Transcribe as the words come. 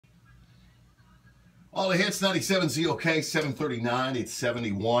All the hits, 97 ZOK, 739, it's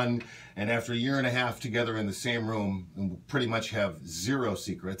 71. And after a year and a half together in the same room, and we pretty much have zero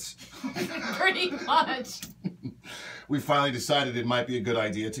secrets. Pretty much. We finally decided it might be a good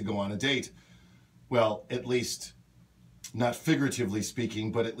idea to go on a date. Well, at least, not figuratively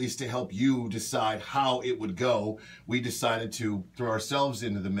speaking, but at least to help you decide how it would go, we decided to throw ourselves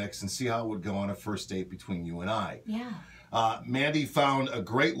into the mix and see how it would go on a first date between you and I. Yeah. Mandy found a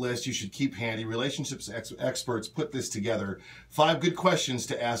great list you should keep handy. Relationships experts put this together. 5 good questions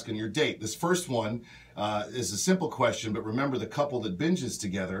to ask on your date. This first one is a simple question, but remember, the couple that binges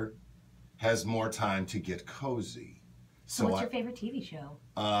together has more time to get cozy. So what's your favorite TV show?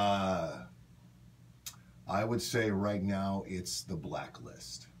 I would say right now it's The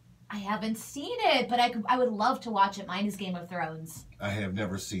Blacklist. I haven't seen it, but I would love to watch it. Mine is Game of Thrones. I have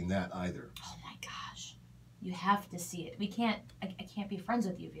never seen that either. Oh my gosh. You have to see it. I can't be friends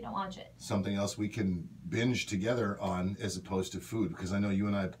with you if you don't watch it. Something else we can binge together on as opposed to food, because I know you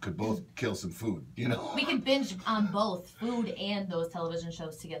and I could both kill some food, you know? We can binge on both food and those television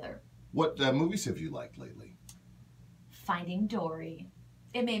shows together. What movies have you liked lately? Finding Dory.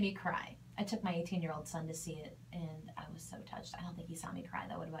 It made me cry. I took my 18-year-old son to see it, and I was so touched. I don't think he saw me cry,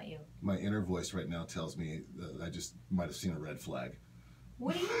 though. What about you? My inner voice right now tells me I just might have seen a red flag.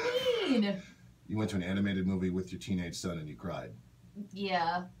 What do you mean? You went to an animated movie with your teenage son and you cried.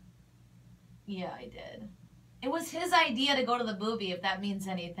 Yeah. Yeah, I did. It was his idea to go to the movie, if that means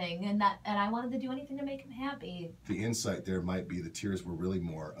anything, and I wanted to do anything to make him happy. The insight there might be the tears were really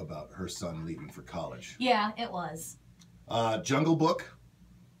more about her son leaving for college. Yeah, it was. Jungle Book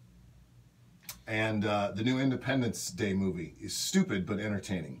and the new Independence Day movie is stupid but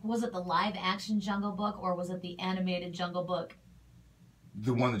entertaining. Was it the live-action Jungle Book, or was it the animated Jungle Book?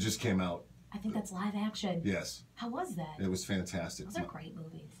 The one that just came out. I think that's live-action. Yes. How was that? It was fantastic. Those are great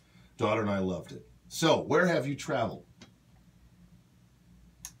movies. Daughter and I loved it. So, where have you traveled?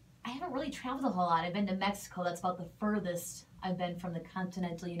 I haven't really traveled a whole lot. I've been to Mexico. That's about the furthest I've been from the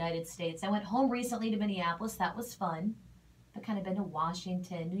continental United States. I went home recently to Minneapolis. That was fun. I've kind of been to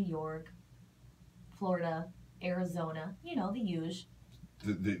Washington, New York, Florida, Arizona. You know, the usual.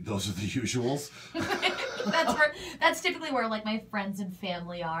 Those are the usuals? That's typically where, like, my friends and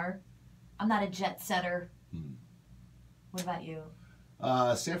family are. I'm not a jet setter. What about you?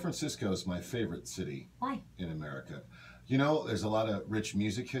 San Francisco is my favorite city. Why? In America. You know, there's a lot of rich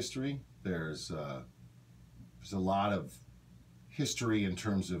music history. There's a lot of history in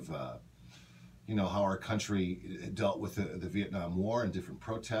terms of, you know, how our country dealt with the Vietnam War and different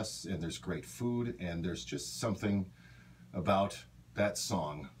protests, and there's great food, and there's just something about that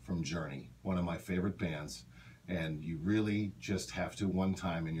song from Journey, one of my favorite bands. And you really just have to, one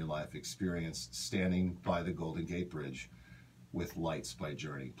time in your life, experience standing by the Golden Gate Bridge with Lights by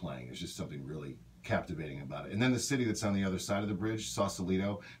Journey playing. There's just something really captivating about it. And then the city that's on the other side of the bridge,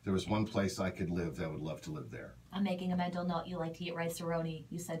 Sausalito, there was one place I could live that I would love to live there. I'm making a mental note. You like to eat rice-a-roni.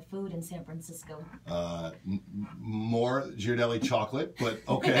 You said food in San Francisco. More Ghirardelli chocolate, but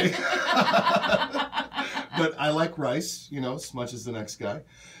okay. But I like rice, you know, as much as the next guy.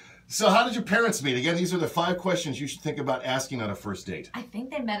 So how did your parents meet? Again, these are the 5 questions you should think about asking on a first date. I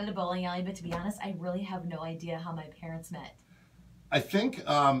think they met at a bowling alley, but to be honest, I really have no idea how my parents met. I think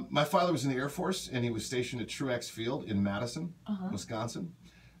my father was in the Air Force, and he was stationed at Truax Field in Madison, Wisconsin.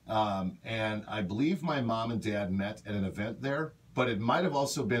 And I believe my mom and dad met at an event there, but it might have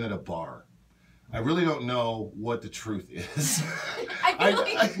also been at a bar. I really don't know what the truth is. I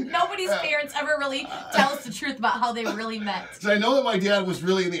feel like nobody's parents ever really tell us the truth about how they really met. So I know that my dad was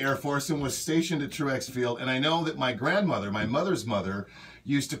really in the Air Force and was stationed at Truax Field, and I know that my grandmother, my mother's mother,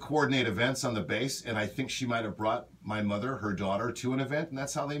 used to coordinate events on the base, and I think she might have brought my mother, her daughter, to an event, and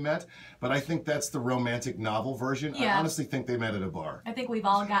that's how they met. But I think that's the romantic novel version. Yeah. I honestly think they met at a bar. I think we've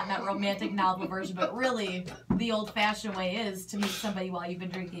all gotten that romantic novel version, but really, the old-fashioned way is to meet somebody while you've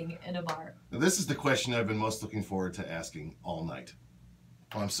been drinking in a bar. Now, this is the question I've been most looking forward to asking all night.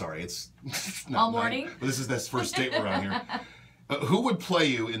 Oh, I'm sorry, it's not all morning? Night, but this first date we're on here. Who would play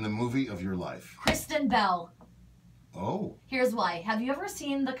you in the movie of your life? Kristen Bell. Oh. Here's why. Have you ever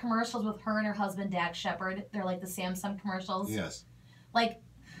seen the commercials with her and her husband, Dax Shepard? They're like the Samsung commercials. Yes. Like,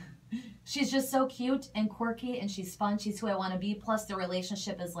 she's just so cute and quirky, and she's fun. She's who I want to be. Plus, the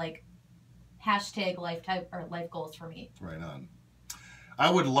relationship is like hashtag lifetime or life goals for me. Right on. I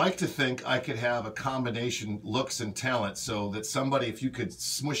would like to think I could have a combination looks and talent so that somebody, if you could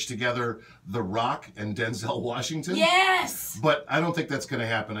smush together The Rock and Denzel Washington. Yes! But I don't think that's going to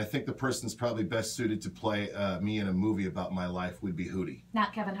happen. I think the person's probably best suited to play me in a movie about my life would be Hootie.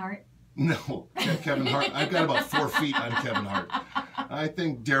 Not Kevin Hart? No, Kevin Hart. I've got about 4 feet on Kevin Hart. I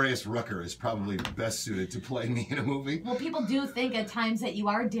think Darius Rucker is probably best suited to play me in a movie. Well, people do think at times that you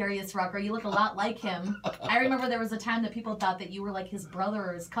are Darius Rucker. You look a lot like him. I remember there was a time that people thought that you were like his brother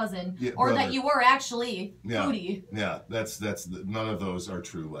or his cousin, Yeah, or brother. that you were actually Yeah. Foodie. Yeah, that's none of those are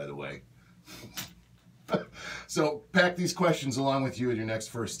true, by the way. So pack these questions along with you at your next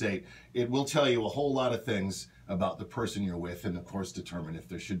first date. It will tell you a whole lot of things about the person you're with, and of course determine if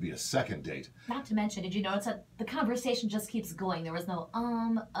there should be a second date. Not to mention, did you notice that the conversation just keeps going? There was no,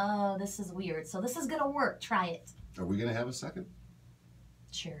 this is weird. So this is gonna work. Try it. Are we gonna have a second?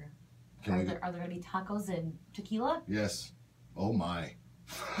 Sure. Can Are we? there gonna be tacos and tequila? Yes. Oh my.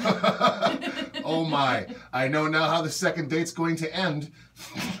 Oh my. I know now how the second date's going to end.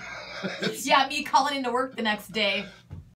 Yeah, me calling into work the next day.